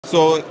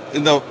So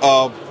in the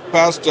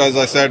past, as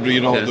I said,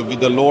 with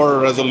the lower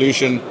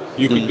resolution,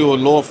 you could do a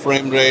low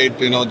frame rate,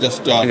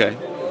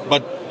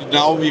 but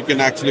now you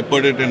can actually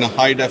put it in a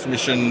high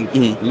definition,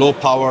 low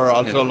power,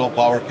 ultra low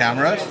power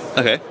cameras,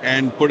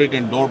 and put it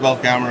in doorbell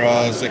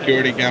cameras,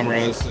 security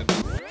cameras.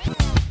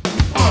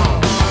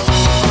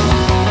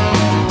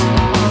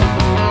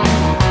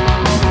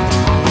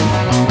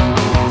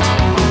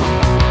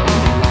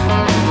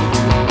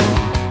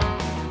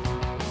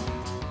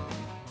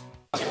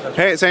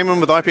 Hey, it's Eamon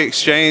with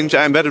ipXchange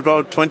at Embedded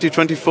World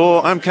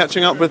 2024. I'm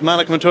catching up with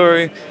Mallik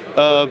Moturi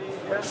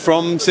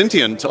from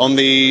Syntiant on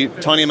the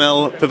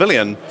TinyML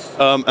Pavilion,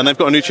 and they've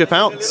got a new chip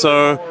out.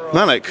 So,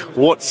 Mallik,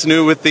 what's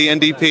new with the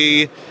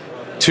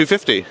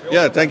NDP250?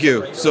 Yeah, thank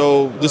you.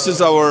 So this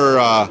is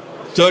our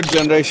third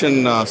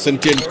generation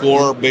Syntiant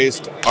core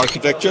based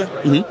architecture,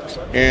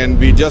 and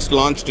we just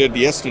launched it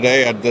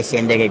yesterday at this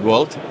Embedded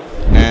World,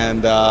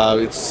 and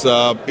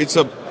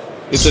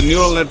it's a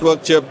neural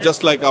network chip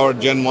just like our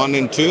Gen 1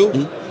 and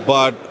 2,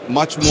 but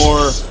much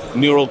more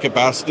neural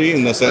capacity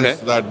in the sense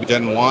that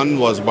Gen 1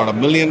 was about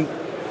 1 million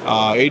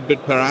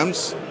 8-bit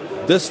params.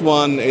 This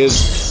one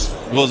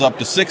goes up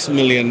to 6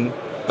 million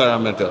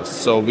parameters.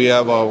 So we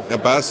have a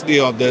capacity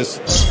of this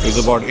is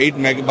about 8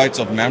 megabytes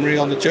of memory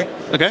on the chip.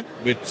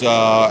 Which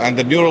and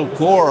the neural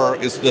core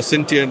is the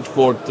Syntiant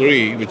Core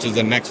 3, which is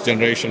the next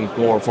generation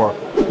core for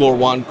Core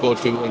 1, Core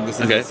 2, and this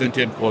is the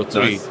Syntiant Core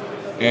 3. Nice.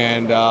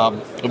 And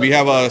we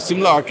have a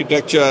similar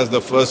architecture as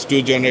the first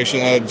two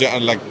generations,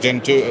 like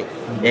Gen 2,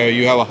 where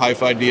you have a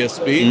Hi-Fi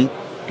DSP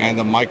and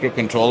a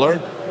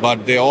microcontroller,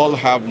 but they all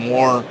have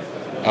more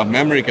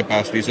memory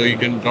capacity, so you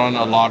can run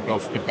a lot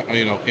of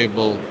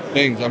capable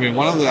things. I mean,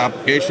 one of the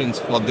applications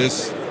for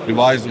this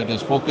device that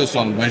is focused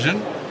on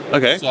vision.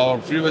 So our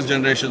previous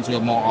generations were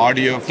more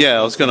audio. Yeah,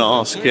 I was going to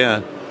ask.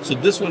 Yeah. So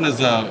this one is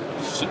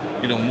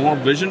more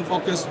vision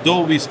focused,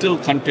 though we still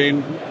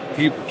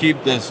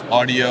keep this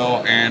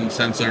audio and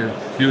sensor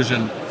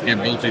fusion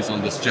capabilities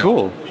on this chip.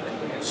 Cool.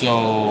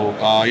 So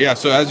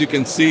so as you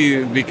can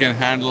see, we can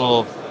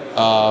handle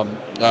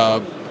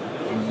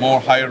more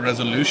higher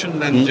resolution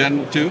than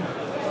Gen 2.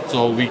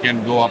 So we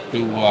can go up to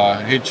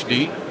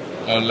HD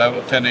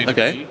level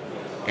 1080p,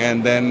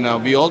 and then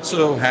we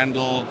also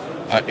handle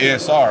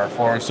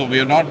ASR so we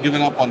are not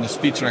giving up on the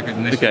speech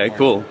recognition. Okay,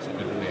 cool.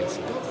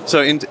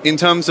 So in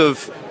terms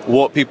of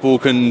what people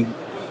can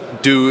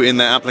do in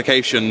their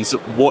applications,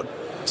 what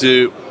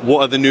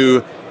are the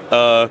new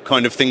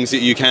kind of things that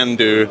you can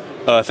do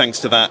thanks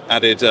to that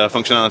added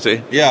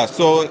functionality? Yeah,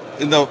 so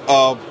in the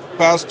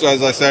past,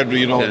 as I said,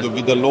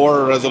 with the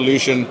lower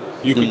resolution,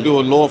 you could do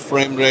a low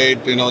frame rate,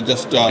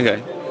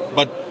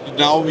 but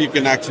now you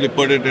can actually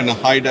put it in a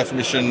high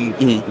definition,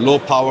 low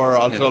power,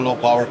 ultra low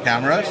power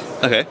cameras,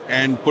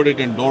 and put it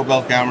in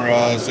doorbell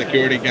cameras,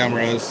 security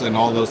cameras, and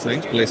all those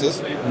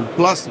places.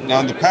 Plus, now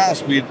in the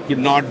past, we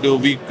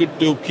could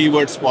do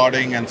keyword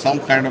spotting and some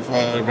kind of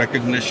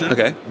recognition,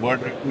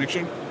 word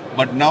recognition.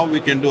 But now we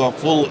can do a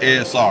full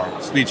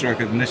ASR, speech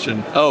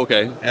recognition.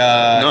 Nice.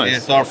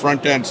 ASR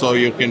front end, so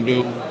you can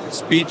do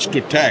speech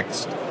to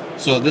text.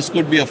 So this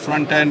could be a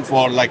front end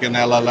for like an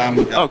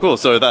LLM. Oh, cool.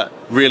 So that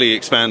really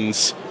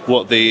expands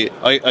what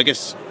I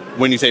guess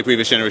when you say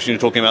previous generation,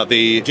 you're talking about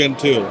the Gen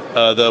 2.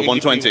 The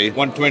 120.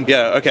 120.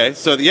 Yeah, okay.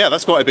 So yeah,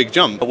 that's quite a big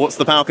jump. What's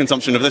the power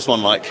consumption of this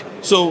one like?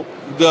 So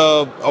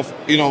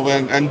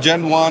and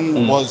Gen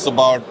 1 was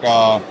about,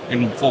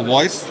 for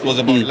voice, was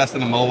about less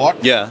than a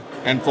milliwatt. Yeah.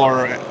 And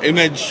for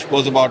image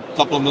was about a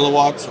couple of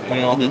milliwatts,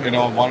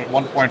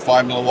 1.5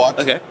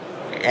 milliwatts.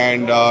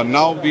 And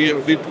now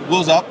it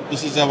goes up.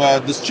 This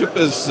chip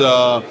is,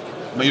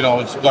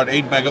 it's got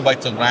 8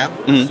 megabytes of RAM,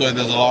 so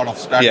there's a lot of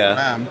static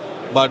RAM.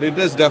 But it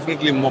is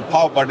definitely more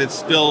power, but it's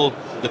still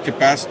the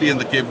capacity and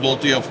the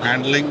capability of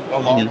handling a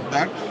lot of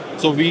that.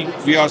 So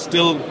we are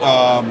still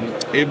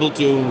able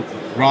to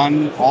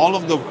run all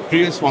of the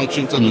previous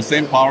functions at the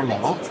same power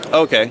level.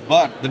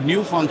 But the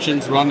new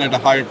functions run at a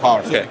higher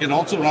power. So you can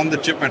also run the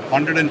chip at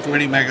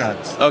 120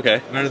 megahertz.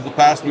 Whereas in the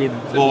past we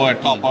would go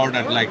at top out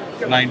at like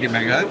 90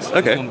 megahertz.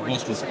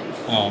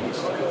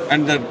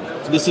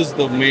 This is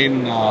the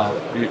main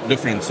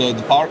difference. So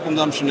the power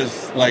consumption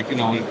is like, it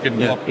can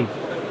go up to,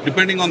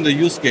 depending on the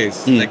use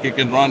case, like you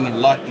can run a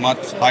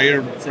much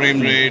higher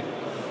frame rate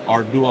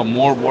or do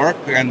more work,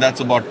 and that's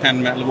about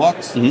 10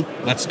 milliwatts.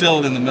 That's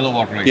still in the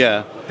milliwatt range.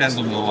 Yeah. Tens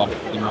of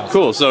milliwatts.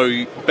 Cool.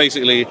 So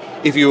basically,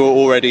 if you were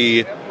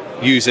already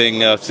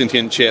using a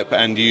Syntiant chip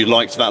and you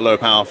liked that low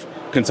power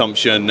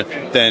consumption,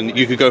 then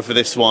you could go for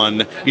this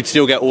one. You'd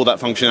still get all that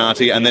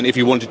functionality, and then if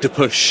you wanted to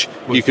push,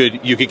 you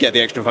could get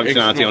the extra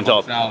functionality on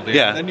top.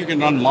 Yeah. And then you can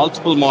run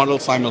multiple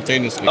models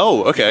simultaneously.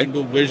 You can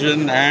do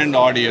vision and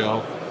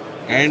audio,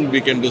 and we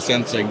can do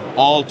sensing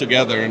all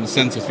together in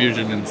sensor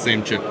fusion in the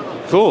same chip.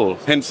 Cool.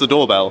 Hence the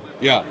doorbell.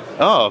 Yeah.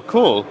 Oh,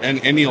 cool. And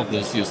any of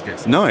those use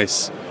cases.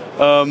 Nice.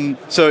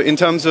 So in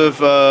terms of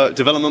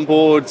development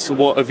boards,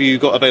 what have you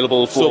got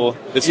available for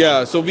this?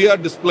 Yeah, so we are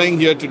displaying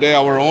here today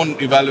our own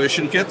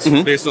evaluation kits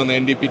based on the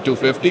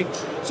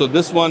NDP250. So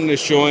this one is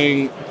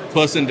showing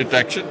person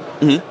detection.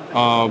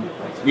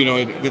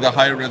 with a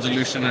higher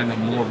resolution and a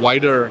more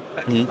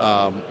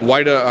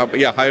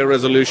higher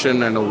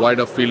resolution and a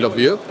wider field of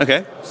view.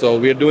 Okay. So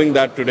we are doing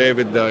that today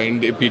with the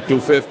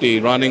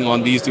NDP250 running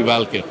on these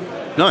eval kit.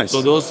 Nice.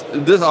 So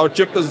our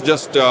chip is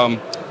just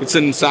it's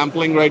in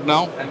sampling right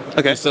now.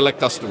 Okay. To select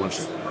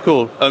customers.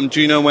 Cool.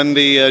 Do you know when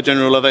the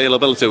general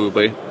availability will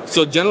be?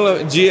 So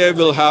general GA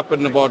will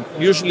happen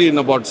usually in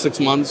about 6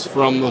 months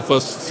from the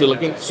first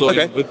silicon. So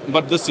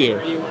but this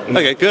year.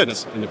 Okay, good.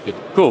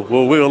 Cool.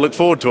 Well, we will look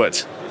forward to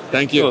it.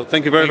 Thank you. Cool.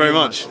 Thank you very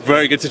much.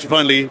 Very good to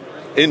finally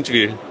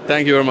interview.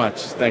 Thank you very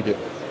much. Thank you.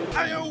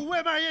 Hey, yo,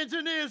 where my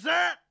engineers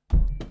at?